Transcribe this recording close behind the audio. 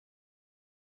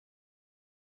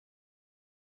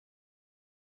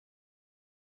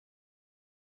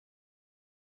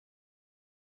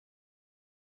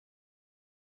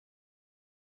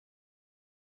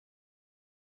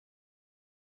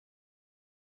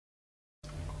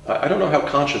I don't know how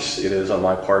conscious it is on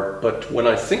my part, but when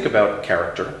I think about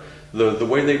character, the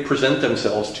way they present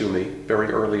themselves to me very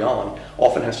early on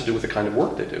often has to do with the kind of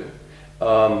work they do.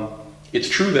 It's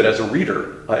true that as a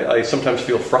reader, I sometimes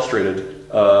feel frustrated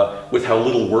with how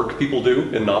little work people do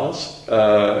in novels,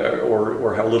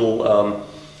 or how little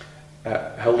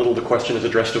the question is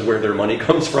addressed of where their money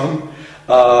comes from.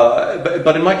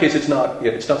 But in my case, it's not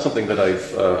something that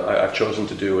I've chosen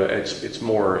to do. It's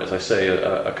more, as I say,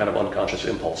 a kind of unconscious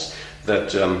impulse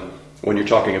that when you're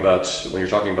talking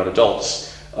about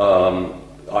adults,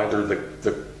 either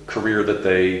the career that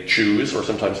they choose, or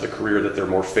sometimes the career that they're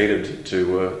more fated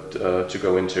to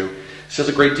go into, says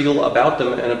a great deal about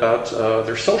them and about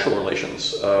their social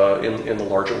relations in the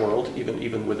larger world,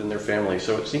 even within their family.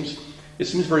 So it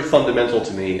seems very fundamental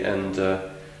to me, and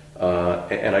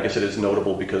I guess it is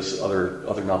notable because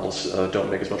other novels don't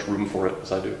make as much room for it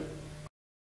as I do.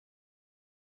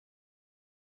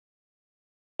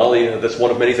 Molly, that's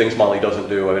one of many things Molly doesn't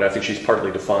do. I mean, I think she's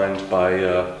partly defined by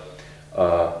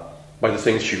the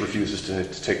things she refuses to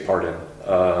take part in.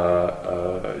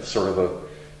 Sort of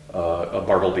a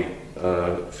Bartleby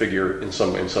figure in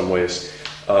some ways.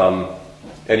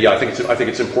 And yeah, I think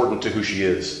it's important to who she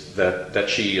is that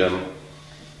she,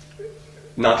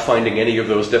 not finding any of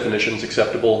those definitions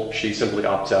acceptable, she simply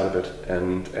opts out of it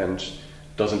and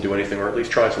doesn't do anything, or at least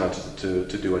tries not to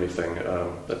do anything.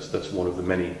 That's one of the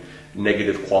many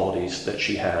negative qualities that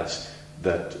she has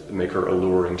that make her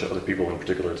alluring to other people, in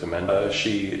particular to men.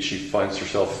 She finds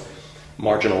herself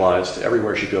marginalized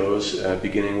everywhere she goes,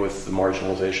 beginning with the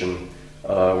marginalization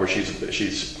where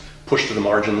she's pushed to the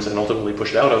margins and ultimately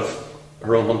pushed out of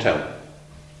her own hometown.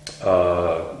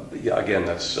 Yeah, again,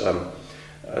 that's an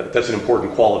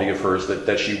important quality of hers,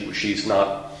 that she's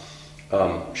not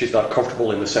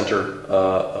comfortable in the center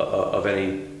of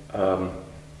any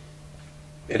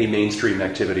mainstream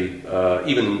activity,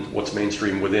 even what's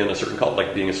mainstream within a certain cult,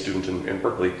 like being a student in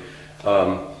Berkeley.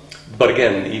 But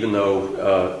again, even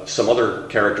though some other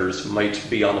characters might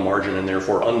be on the margin and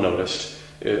therefore unnoticed,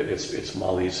 it's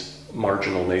Molly's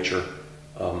marginal nature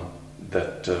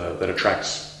that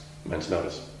attracts men's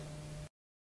notice.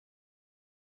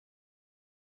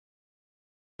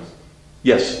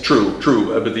 Yes, true.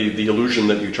 But the illusion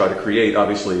that you try to create,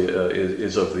 obviously,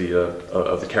 is of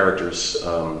the characters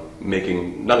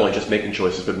not only just making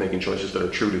choices, but making choices that are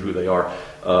true to who they are.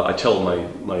 I tell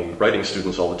my writing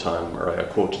students all the time, or I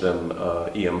quote to them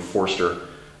E.M. Forster,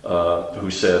 who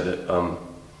said,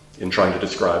 in trying to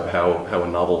describe how a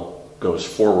novel goes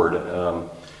forward,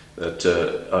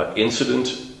 that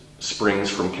incident springs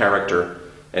from character,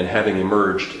 and having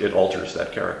emerged, it alters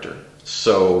that character.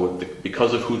 So,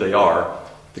 because of who they are,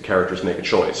 the characters make a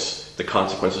choice. The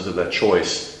consequences of that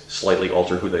choice slightly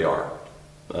alter who they are.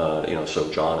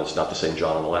 So John is not the same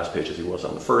John on the last page as he was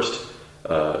on the first,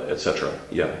 etc.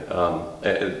 Yeah,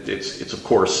 it's of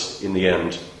course in the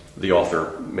end the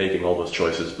author making all those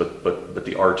choices, but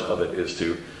the art of it is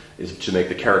to make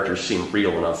the characters seem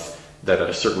real enough that at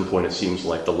a certain point it seems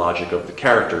like the logic of the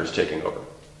character is taking over.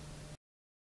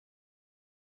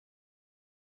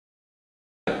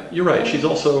 You're right. She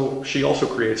also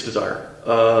creates desire.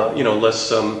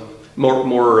 Less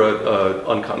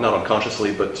not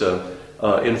unconsciously, but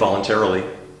involuntarily.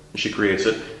 She creates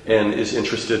it and is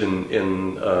interested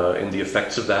in the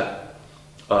effects of that.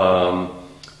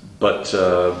 But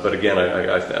again,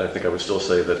 I think I would still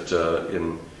say that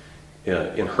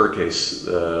in her case,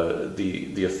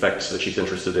 the effects that she's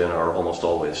interested in are almost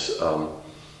always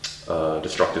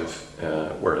destructive,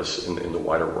 whereas in the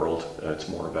wider world, it's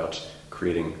more about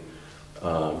creating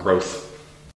growth.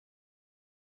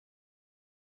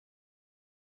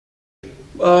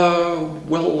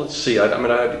 Well, let's see. I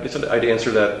guess I'd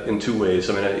answer that in two ways.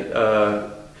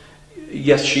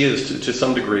 Yes, she is to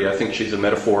some degree. I think she's a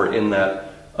metaphor in that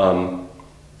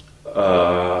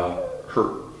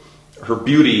her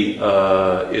beauty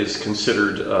is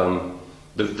considered,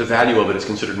 the value of it is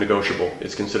considered negotiable.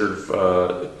 It's considered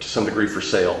to some degree for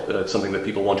sale. It's something that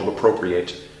people want to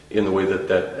appropriate in the way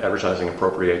that advertising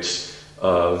appropriates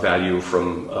value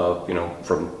from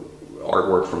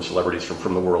artwork, from celebrities,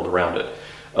 from the world around it.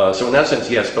 So in that sense,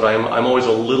 yes. But I'm always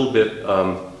a little bit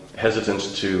hesitant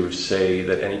to say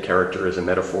that any character is a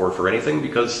metaphor for anything,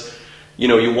 because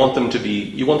you want them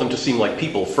to seem like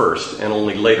people first, and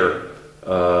only later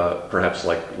perhaps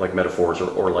like metaphors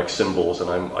or like symbols. And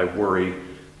I worry,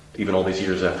 even all these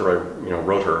years after I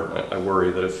wrote her, I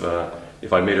worry that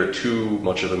if I made her too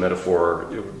much of a metaphor,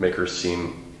 it would make her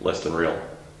seem less than real.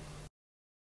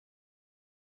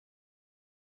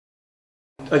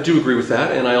 I do agree with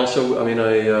that, and I also,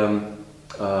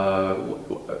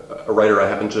 a writer I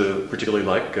happen to particularly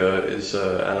like is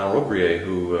Alain Robbe,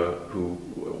 who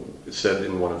said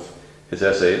in one of his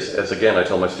essays, as again I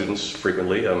tell my students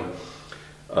frequently,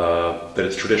 that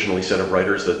it's traditionally said of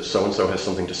writers that so-and-so has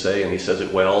something to say and he says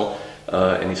it well,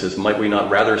 and he says, might we not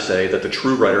rather say that the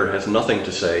true writer has nothing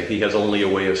to say, he has only a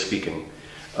way of speaking.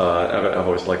 I've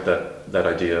always liked that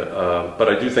idea. But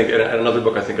I do think, and another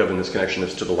book I think of in this connection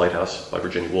is To the Lighthouse by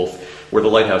Virginia Woolf, where the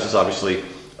lighthouse is obviously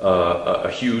a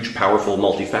huge, powerful,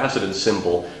 multifaceted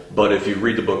symbol, but if you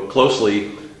read the book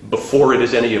closely, before it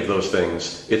is any of those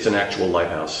things, it's an actual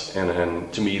lighthouse.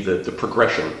 And to me, the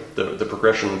progression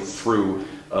through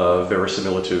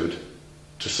verisimilitude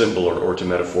to symbol or to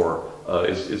metaphor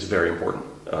is very important.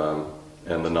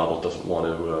 And the novel doesn't want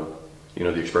to,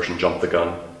 the expression jump the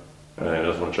gun. It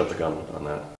doesn't want to jump the gun on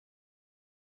that.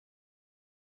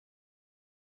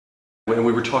 When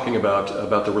we were talking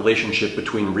about the relationship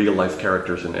between real-life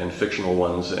characters and fictional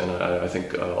ones, and I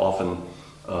think often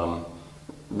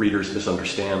readers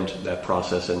misunderstand that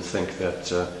process and think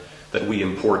that we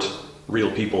import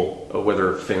real people,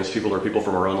 whether famous people or people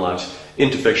from our own lives,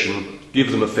 into fiction,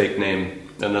 give them a fake name,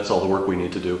 and that's all the work we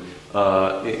need to do.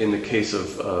 In the case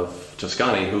of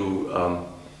Toscani, who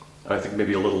I think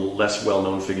maybe a little less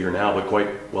well-known figure now, but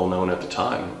quite well-known at the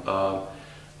time,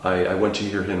 I went to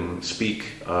hear him speak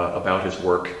about his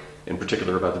work, in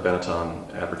particular about the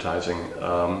Benetton advertising,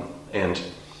 and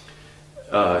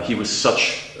he was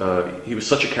such a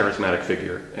charismatic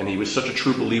figure, and he was such a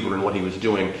true believer in what he was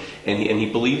doing, and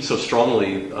he believed so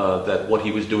strongly that what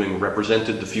he was doing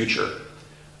represented the future,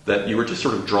 that you were just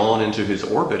sort of drawn into his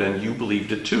orbit, and you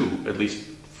believed it too, at least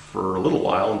for a little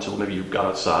while, until maybe you got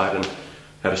outside and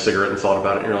had a cigarette and thought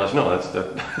about it, and you realized, no,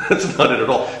 that's not it at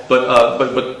all.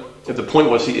 But the point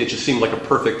was, it just seemed like a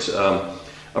perfect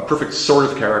sort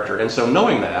of character. And so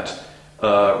knowing that,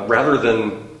 rather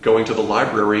than going to the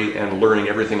library and learning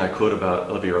everything I could about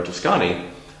Oliviero Toscani,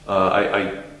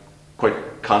 I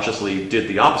quite consciously did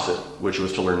the opposite, which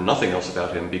was to learn nothing else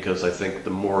about him, because I think the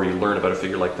more you learn about a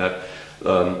figure like that,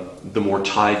 the more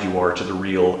tied you are to the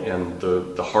real, and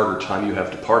the harder time you have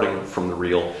departing from the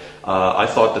real. I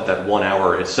thought that 1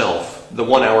 hour itself, the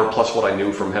 1 hour plus what I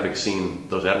knew from having seen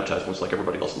those advertisements like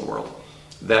everybody else in the world,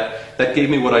 that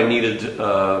gave me what I needed,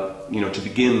 to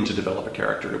begin to develop a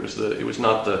character. It was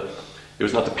not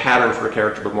the pattern for a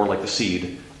character, but more like the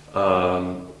seed.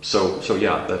 So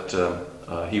yeah,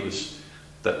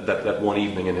 that one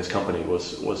evening in his company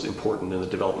was important in the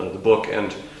development of the book,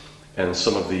 and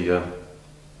some of the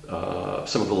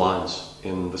lines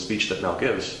in the speech that Mal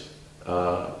gives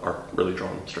are really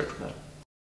drawn straight from that.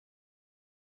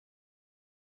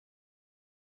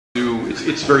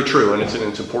 It's very true, and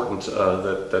it's important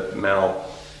that Mal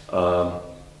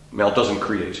doesn't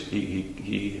create.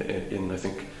 He in I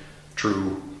think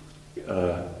true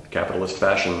capitalist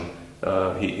fashion,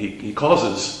 he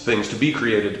causes things to be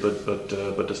created,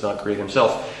 but does not create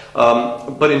himself.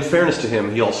 But in fairness to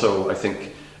him, he also, I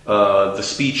think, the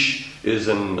speech is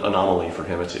an anomaly for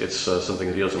him. It's something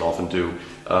that he doesn't often do.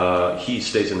 He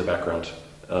stays in the background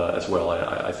as well.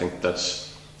 I think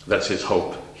that's his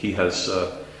hope. He has.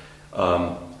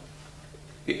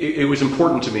 It was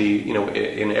important to me,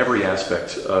 in every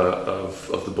aspect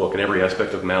of the book, in every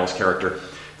aspect of Mal's character,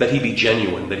 that he be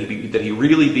genuine, that he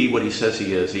really be what he says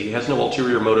he is. He has no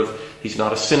ulterior motive. He's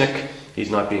not a cynic. He's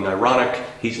not being ironic.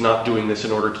 He's not doing this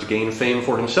in order to gain fame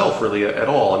for himself, really, at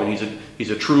all. I mean, he's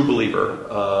a true believer.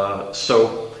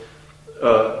 So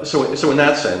in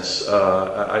that sense,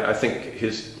 I think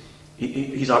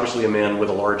he's obviously a man with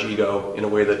a large ego, in a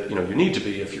way that you need to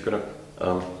be if you're going to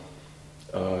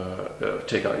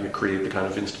create the kind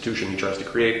of institution he tries to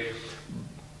create.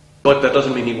 But that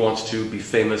doesn't mean he wants to be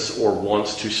famous or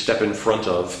wants to step in front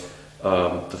of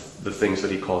the things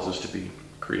that he causes to be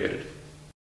created.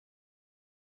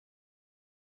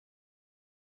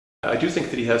 I do think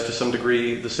that he has, to some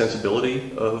degree, the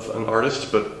sensibility of an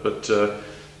artist, but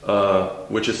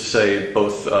which is to say,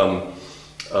 both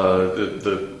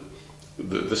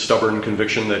the stubborn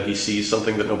conviction that he sees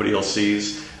something that nobody else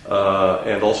sees,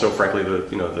 and also, frankly,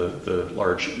 the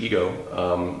large ego.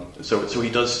 So he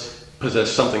does possess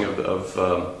something of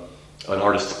an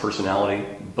artist's personality,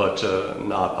 but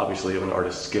not obviously of an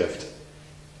artist's gift.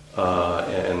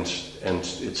 And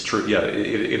it's true. Yeah,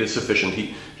 it is sufficient.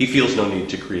 He feels no need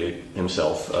to create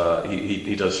himself.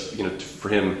 He does. For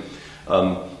him,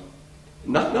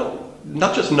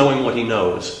 not just knowing what he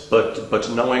knows, but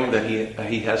knowing that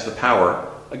he has the power.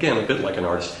 Again, a bit like an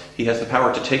artist, he has the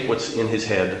power to take what's in his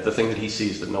head, the thing that he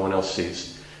sees that no one else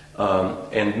sees,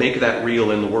 and make that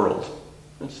real in the world.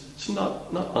 It's not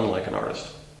unlike an artist.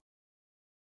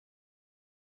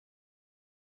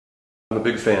 I'm a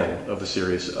big fan of the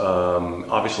series.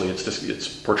 Obviously, it's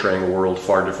portraying a world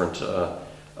far different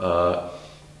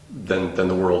than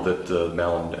the world that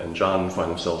Mal and John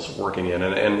find themselves working in,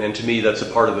 and to me, that's a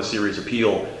part of the series'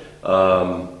 appeal.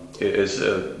 I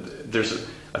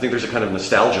think there's a kind of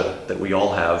nostalgia that we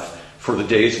all have for the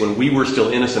days when we were still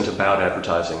innocent about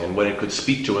advertising and when it could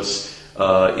speak to us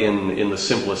in the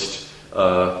simplest,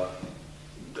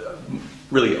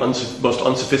 really most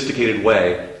unsophisticated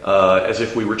way, as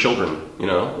if we were children. You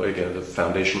know, again, the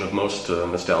foundation of most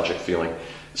nostalgic feeling.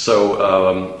 So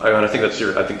I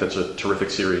think that's a terrific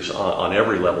series on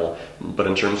every level. But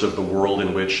in terms of the world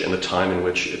in which and the time in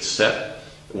which it's set,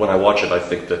 when I watch it, I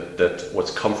think that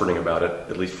what's comforting about it,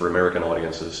 at least for American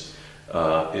audiences,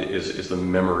 is the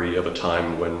memory of a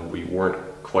time when we weren't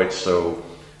quite so,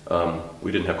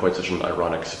 we didn't have quite such an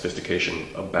ironic sophistication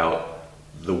about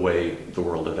the way the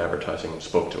world of advertising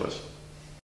spoke to us.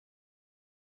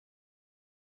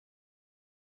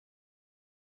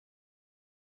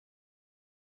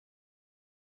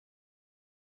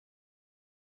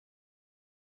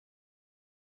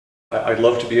 I'd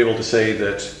love to be able to say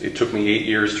that it took me 8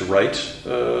 years to write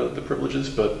The Privileges,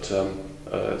 but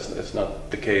it's not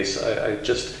the case. I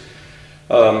just,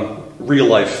 real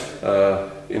life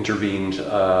intervened.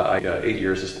 8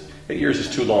 years is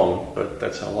too long, but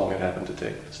that's how long it happened to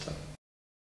take this time.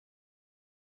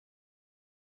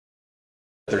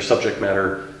 Their subject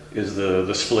matter is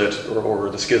the split or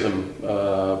the schism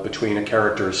between a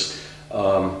character's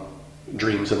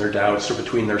dreams and their doubts, or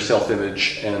between their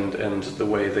self-image and the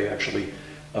way they actually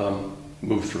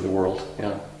move through the world.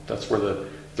 Yeah, that's where the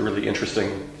really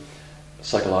interesting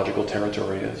psychological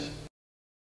territory is.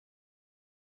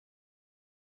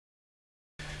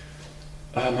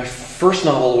 My first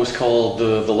novel was called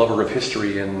The Lover of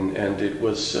History, and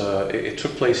it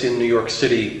took place in New York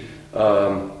City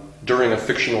during a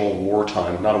fictional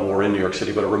wartime, not a war in New York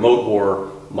City, but a remote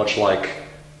war, much like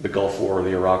the Gulf War or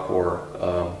the Iraq War.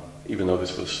 Even though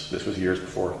this was years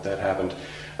before that happened.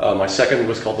 My second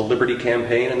was called The Liberty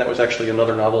Campaign, and that was actually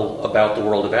another novel about the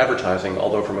world of advertising,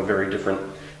 although from a very different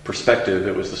perspective.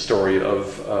 It was the story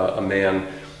of a man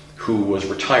who was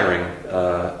retiring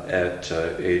at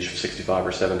age 65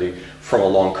 or 70 from a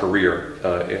long career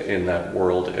in that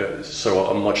world, so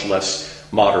a much less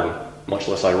modern, much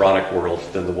less ironic world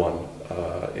than the one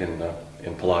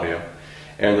in Palladio.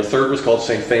 And the third was called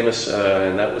St. Famous,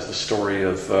 and that was the story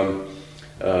of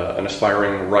an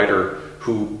aspiring writer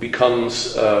who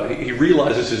becomes, he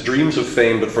realizes his dreams of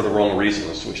fame, but for the wrong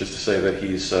reasons, which is to say that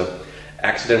he's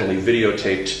accidentally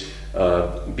videotaped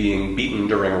being beaten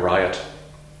during a riot,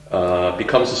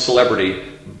 becomes a celebrity,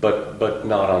 but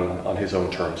not on his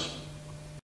own terms.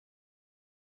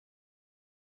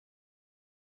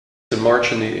 In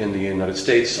March in the United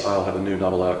States, I'll have a new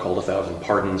novel out called 1,000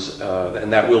 Pardons,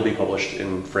 and that will be published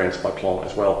in France by Plon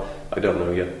as well. I don't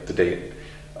know yet the date.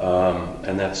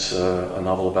 And that's a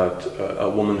novel about a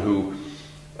woman who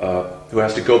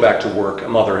has to go back to work, a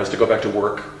mother has to go back to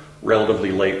work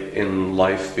relatively late in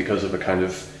life because of a kind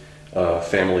of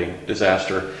family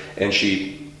disaster, and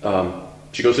she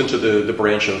goes into the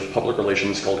branch of public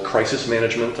relations called crisis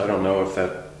management. I don't know if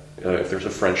there's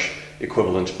a French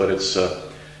equivalent, but it's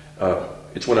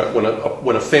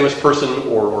when a famous person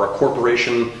or a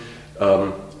corporation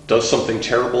does something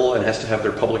terrible and has to have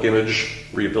their public image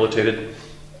rehabilitated.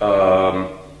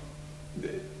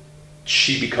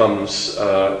 She gets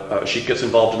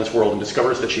involved in this world and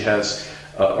discovers that she has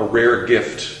a rare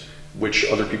gift which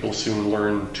other people soon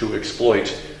learn to exploit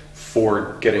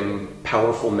for getting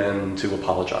powerful men to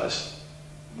apologize.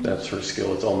 That's her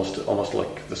skill. It's almost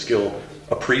like the skill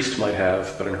a priest might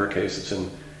have, but in her case it's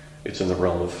in the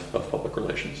realm of public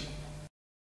relations.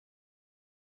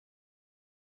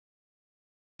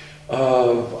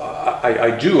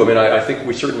 I do. I mean, I think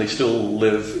we certainly still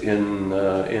live in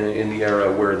the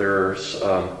era where there's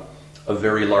a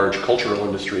very large cultural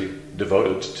industry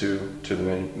devoted to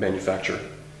the manufacture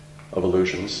of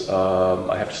illusions.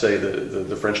 I have to say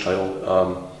the French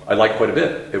title I like quite a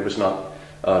bit. It was not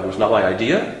my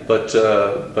idea, but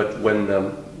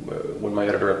when my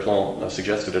editor at Plon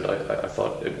suggested it, I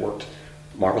thought it worked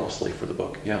marvelously for the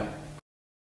book. Yeah.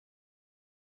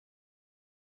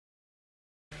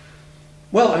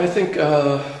 Well, I think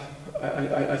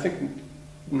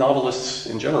novelists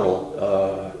in general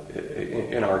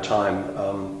in our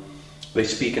time, they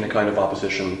speak in a kind of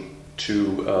opposition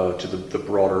to the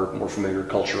broader, more familiar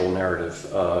cultural narrative,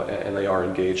 and they are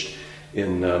engaged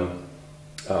in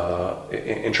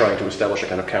trying to establish a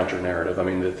kind of counter narrative. I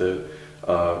mean, the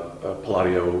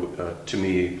Palladio to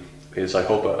me is, I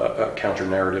hope, a counter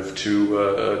narrative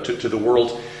to the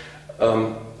world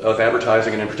of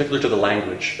advertising, and in particular to the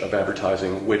language of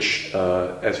advertising, which,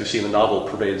 as you see in the novel,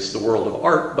 pervades the world of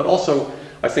art, but also,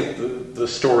 I think the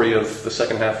story of the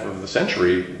second half of the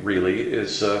century, really,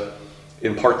 is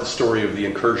in part the story of the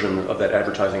incursion of that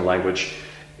advertising language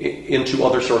into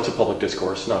other sorts of public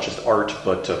discourse, not just art,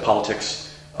 but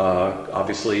politics,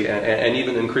 obviously, and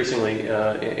even increasingly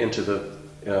into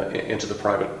the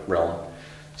private realm.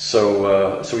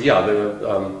 So yeah,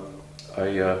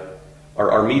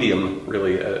 our medium,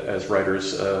 really, as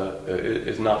writers,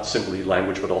 is not simply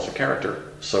language, but also character.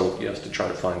 So yes, to try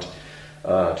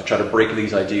to break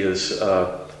these ideas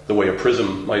the way a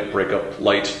prism might break up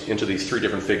light into these three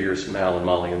different figures, Mal and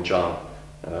Molly and John.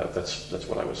 That's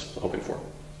what I was hoping for.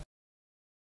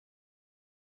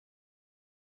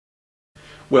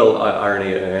 Well,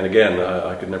 irony, and again,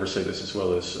 I could never say this as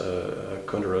well as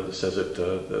Kundera says it.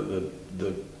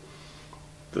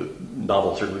 The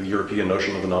novel, certainly the European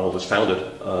notion of the novel, is founded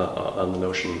on the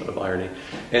notion of irony,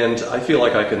 and I feel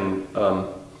like I can.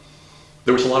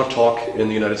 There was a lot of talk in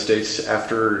the United States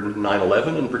after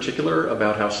 9/11, in particular,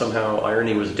 about how somehow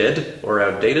irony was dead or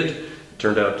outdated. It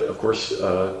turned out, of course,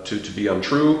 to be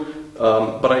untrue.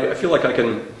 But I feel like I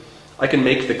can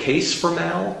make the case for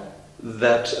Mal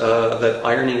that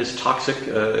irony is toxic,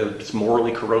 it's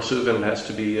morally corrosive, and it has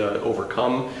to be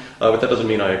overcome. But that doesn't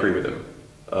mean I agree with him.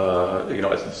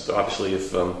 It's obviously,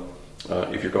 if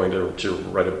you're going to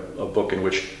write a book in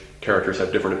which characters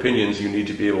have different opinions, you need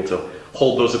to be able to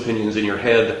hold those opinions in your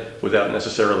head without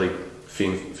necessarily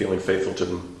feeling faithful to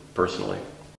them personally.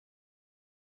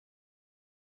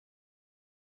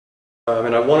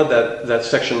 I wanted that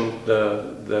section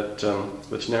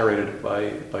that's narrated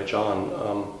by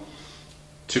John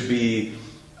to be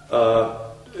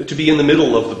in the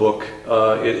middle of the book.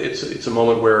 It's a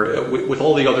moment where, with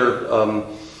all the other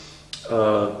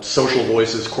social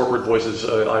voices, corporate voices,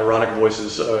 ironic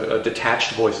voices,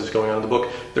 detached voices going on in the book,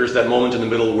 there's that moment in the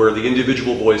middle where the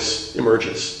individual voice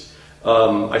emerges.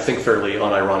 I think fairly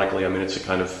unironically. I mean, it's a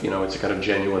kind of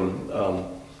genuine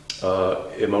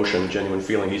emotion, genuine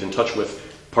feeling he's in touch with.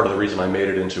 Part of the reason I made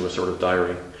it into a sort of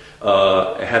diary,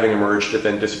 having emerged, it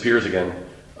then disappears again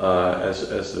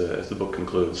as the book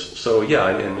concludes. So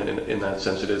yeah, in that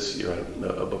sense, it is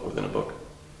a book within a book.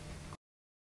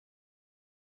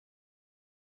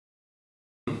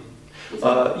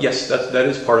 Yes, that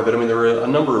is part of it. I mean, there were a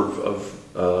number of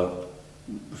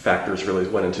factors really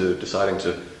that went into deciding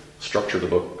to structure the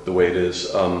book the way it is.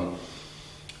 For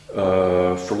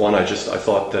one, I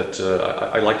thought that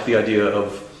I liked the idea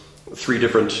of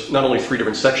not only three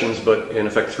different sections, but in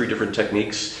effect three different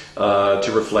techniques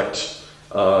to reflect,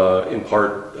 in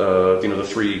part, the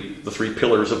three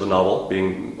pillars of the novel,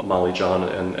 being Molly, John,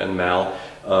 and Mal.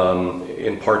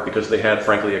 In part because they had,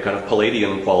 frankly, a kind of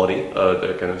Palladian quality,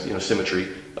 a kind of symmetry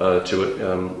to it,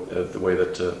 the way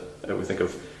that we think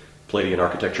of Palladian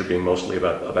architecture being mostly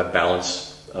about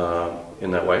balance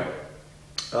in that way.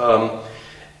 I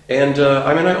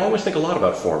always think a lot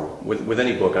about form with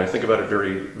any book, and I think about it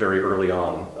very, very early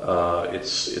on.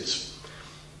 It's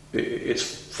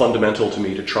fundamental to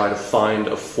me to try to find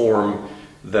a form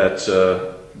that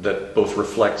both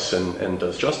reflects and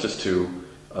does justice to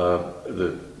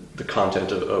the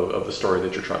content of the story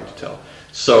that you're trying to tell.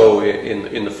 So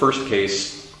in the first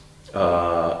case,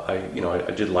 I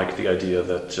did like the idea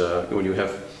that when you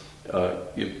have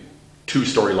two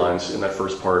storylines in that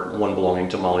first part, one belonging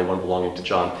to Molly, one belonging to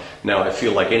John. Now, I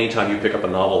feel like anytime you pick up a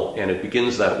novel and it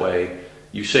begins that way,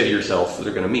 you say to yourself,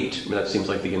 they're going to meet. I mean, that seems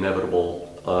like the inevitable,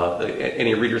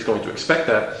 any reader's going to expect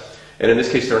that. And in this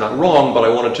case, they're not wrong, but I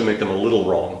wanted to make them a little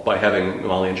wrong by having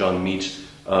Molly and John meet,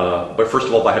 but first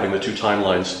of all, by having the two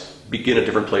timelines begin at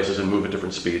different places and move at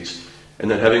different speeds. And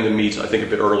then having them meet, I think, a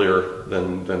bit earlier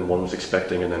than one was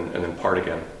expecting, and then part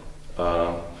again.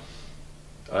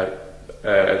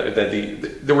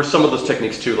 There were some of those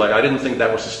techniques too. Like, I didn't think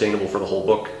that was sustainable for the whole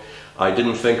book. I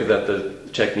didn't think that the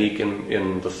technique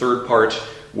in the third part,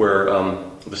 where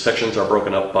the sections are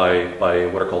broken up by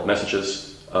what are called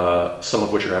messages, some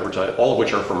of which are advertised, all of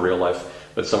which are from real life,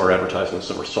 but some are advertisements,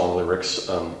 some are song lyrics,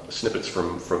 snippets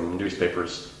from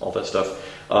newspapers, all that stuff.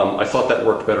 I thought that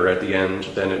worked better at the end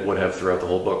than it would have throughout the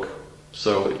whole book.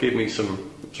 So it gave me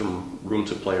some room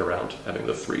to play around, having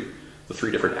the three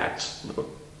different acts in the book.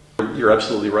 You're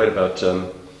absolutely right about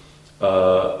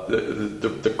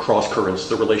the cross currents,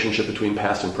 the relationship between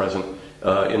past and present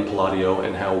in Palladio,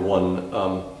 and how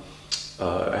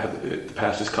the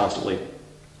past is constantly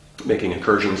making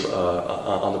incursions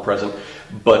on the present.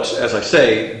 But as I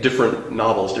say, different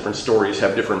novels, different stories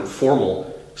have different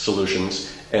formal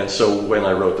solutions. And so when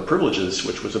I wrote The Privileges,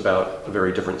 which was about a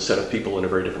very different set of people in a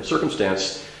very different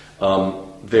circumstance,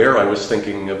 There I was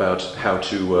thinking about how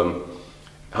to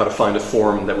find a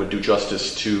form that would do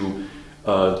justice to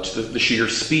the sheer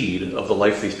speed of the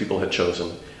life these people had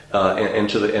chosen, and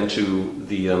to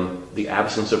the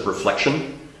absence of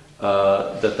reflection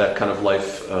that kind of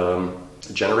life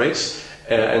generates.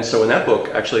 And so in that book,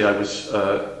 actually, I was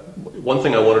one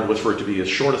thing I wanted was for it to be as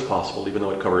short as possible, even though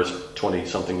it covers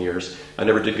 20-something years. I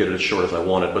never did get it as short as I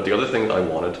wanted, but the other thing that I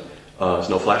wanted is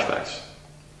no flashbacks.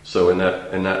 So in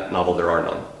that novel, there are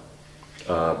none,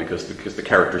 because the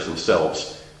characters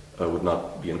themselves would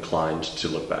not be inclined to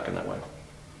look back in that way.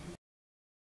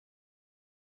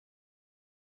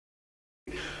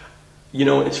 You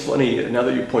know, it's funny, now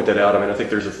that you point that out, I mean, I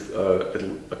think there's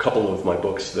a couple of my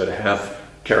books that have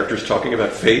characters talking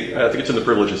about fate. I think it's in the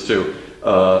Privileges too,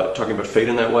 talking about fate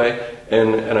in that way.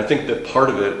 And I think that part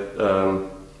of it,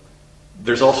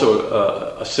 there's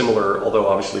also a similar, although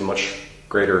obviously much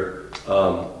greater,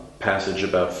 passage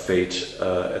about fate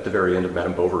at the very end of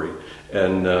Madame Bovary.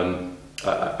 And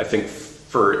I think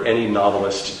for any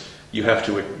novelist, you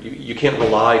can't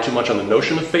rely too much on the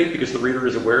notion of fate, because the reader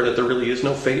is aware that there really is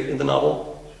no fate in the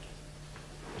novel.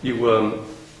 The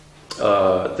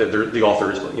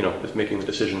author is making the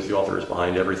decisions. The author is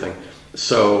behind everything.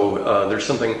 So there's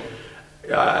something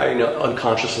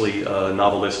unconsciously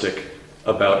novelistic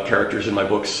about characters in my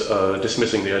books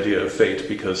dismissing the idea of fate,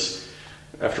 because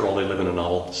after all, they live in a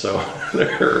novel. So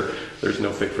there's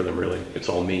no fate for them, really. It's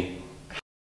all me.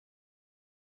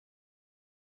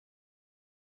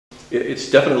 It's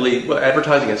definitely, well,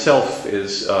 advertising itself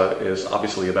is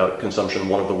obviously about consumption.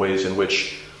 One of the ways in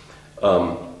which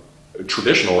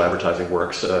traditional advertising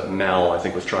works. Mal, I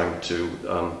think, was trying to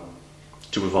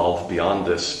evolve beyond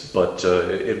this, but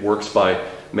it works by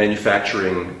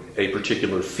manufacturing a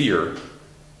particular fear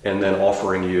and then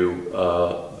offering you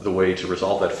the way to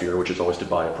resolve that fear, which is always to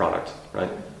buy a product,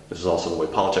 right? This is also the way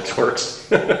politics works.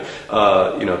 The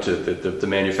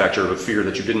manufacture of a fear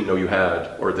that you didn't know you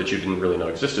had, or that you didn't really know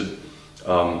existed.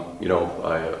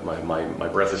 My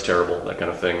breath is terrible, that kind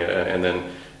of thing. And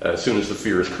then as soon as the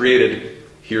fear is created,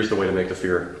 here's the way to make the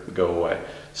fear go away.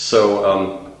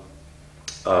 So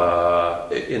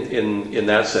in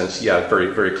that sense, yeah, very,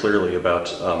 very clearly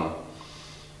about,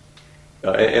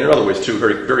 and in other ways too,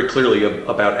 very, very clearly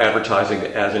about advertising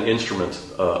as an instrument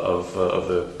of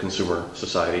the consumer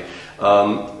society.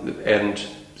 And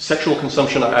sexual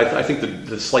consumption, I think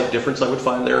the slight difference I would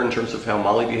find there in terms of how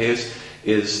Molly behaves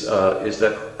is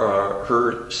that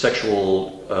her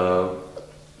sexual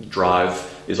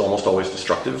drive is almost always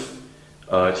destructive.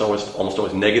 It's almost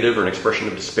always negative, or an expression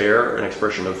of despair, an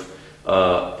expression of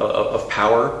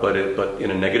power, but in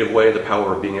a negative way, the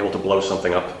power of being able to blow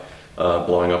something up.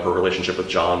 Blowing up her relationship with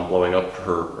John, blowing up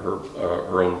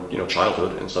her own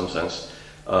childhood in some sense.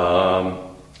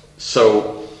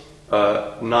 So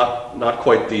not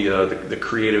quite the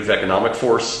creative economic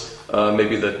force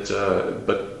maybe but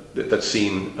that's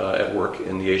seen at work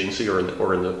in the agency or in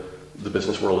the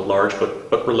business world at large,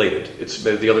 but related. It's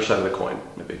the other side of the coin,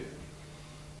 maybe.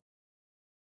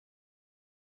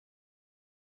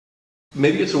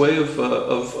 Maybe it's a way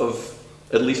of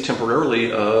at least temporarily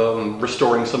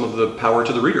restoring some of the power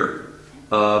to the reader.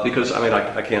 Because, I mean,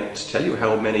 I can't tell you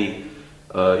how many,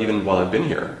 even while I've been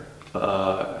here,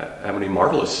 how many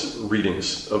marvelous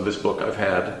readings of this book I've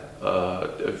had,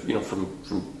 from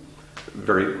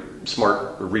very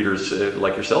smart readers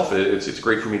like yourself. It's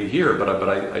great for me to hear, but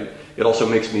it also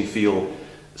makes me feel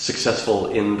successful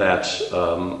in that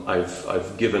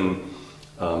I've given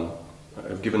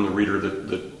the reader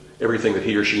everything that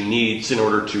he or she needs in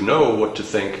order to know what to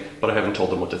think, but I haven't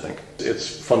told them what to think.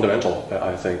 It's fundamental,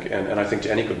 I think, and I think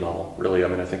to any good novel, really. I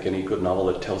mean, I think any good novel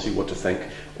that tells you what to think,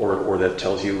 or that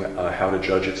tells you how to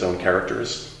judge its own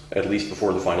characters, at least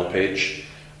before the final page,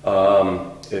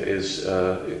 it's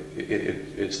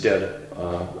dead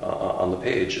on the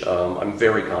page. I'm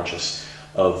very conscious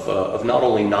of not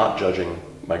only not judging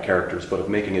my characters, but of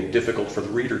making it difficult for the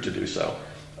reader to do so.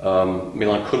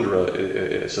 Milan Kundera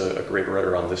is a great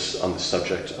writer on this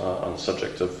subject, on the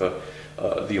subject of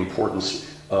the importance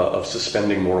of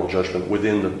suspending moral judgment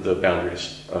within the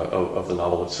boundaries of the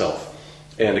novel itself.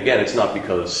 And again, it's not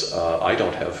because I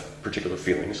don't have particular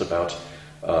feelings about,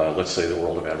 let's say, the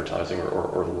world of advertising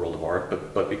or the world of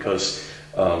art, but because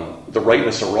the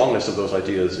rightness or wrongness of those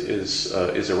ideas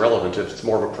is irrelevant. It's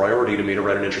more of a priority to me to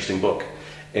write an interesting book,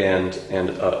 and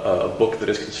a book that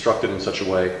is constructed in such a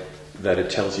way that it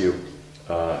tells you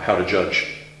how to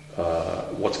judge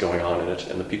what's going on in it,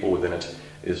 and the people within it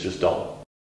is just dull.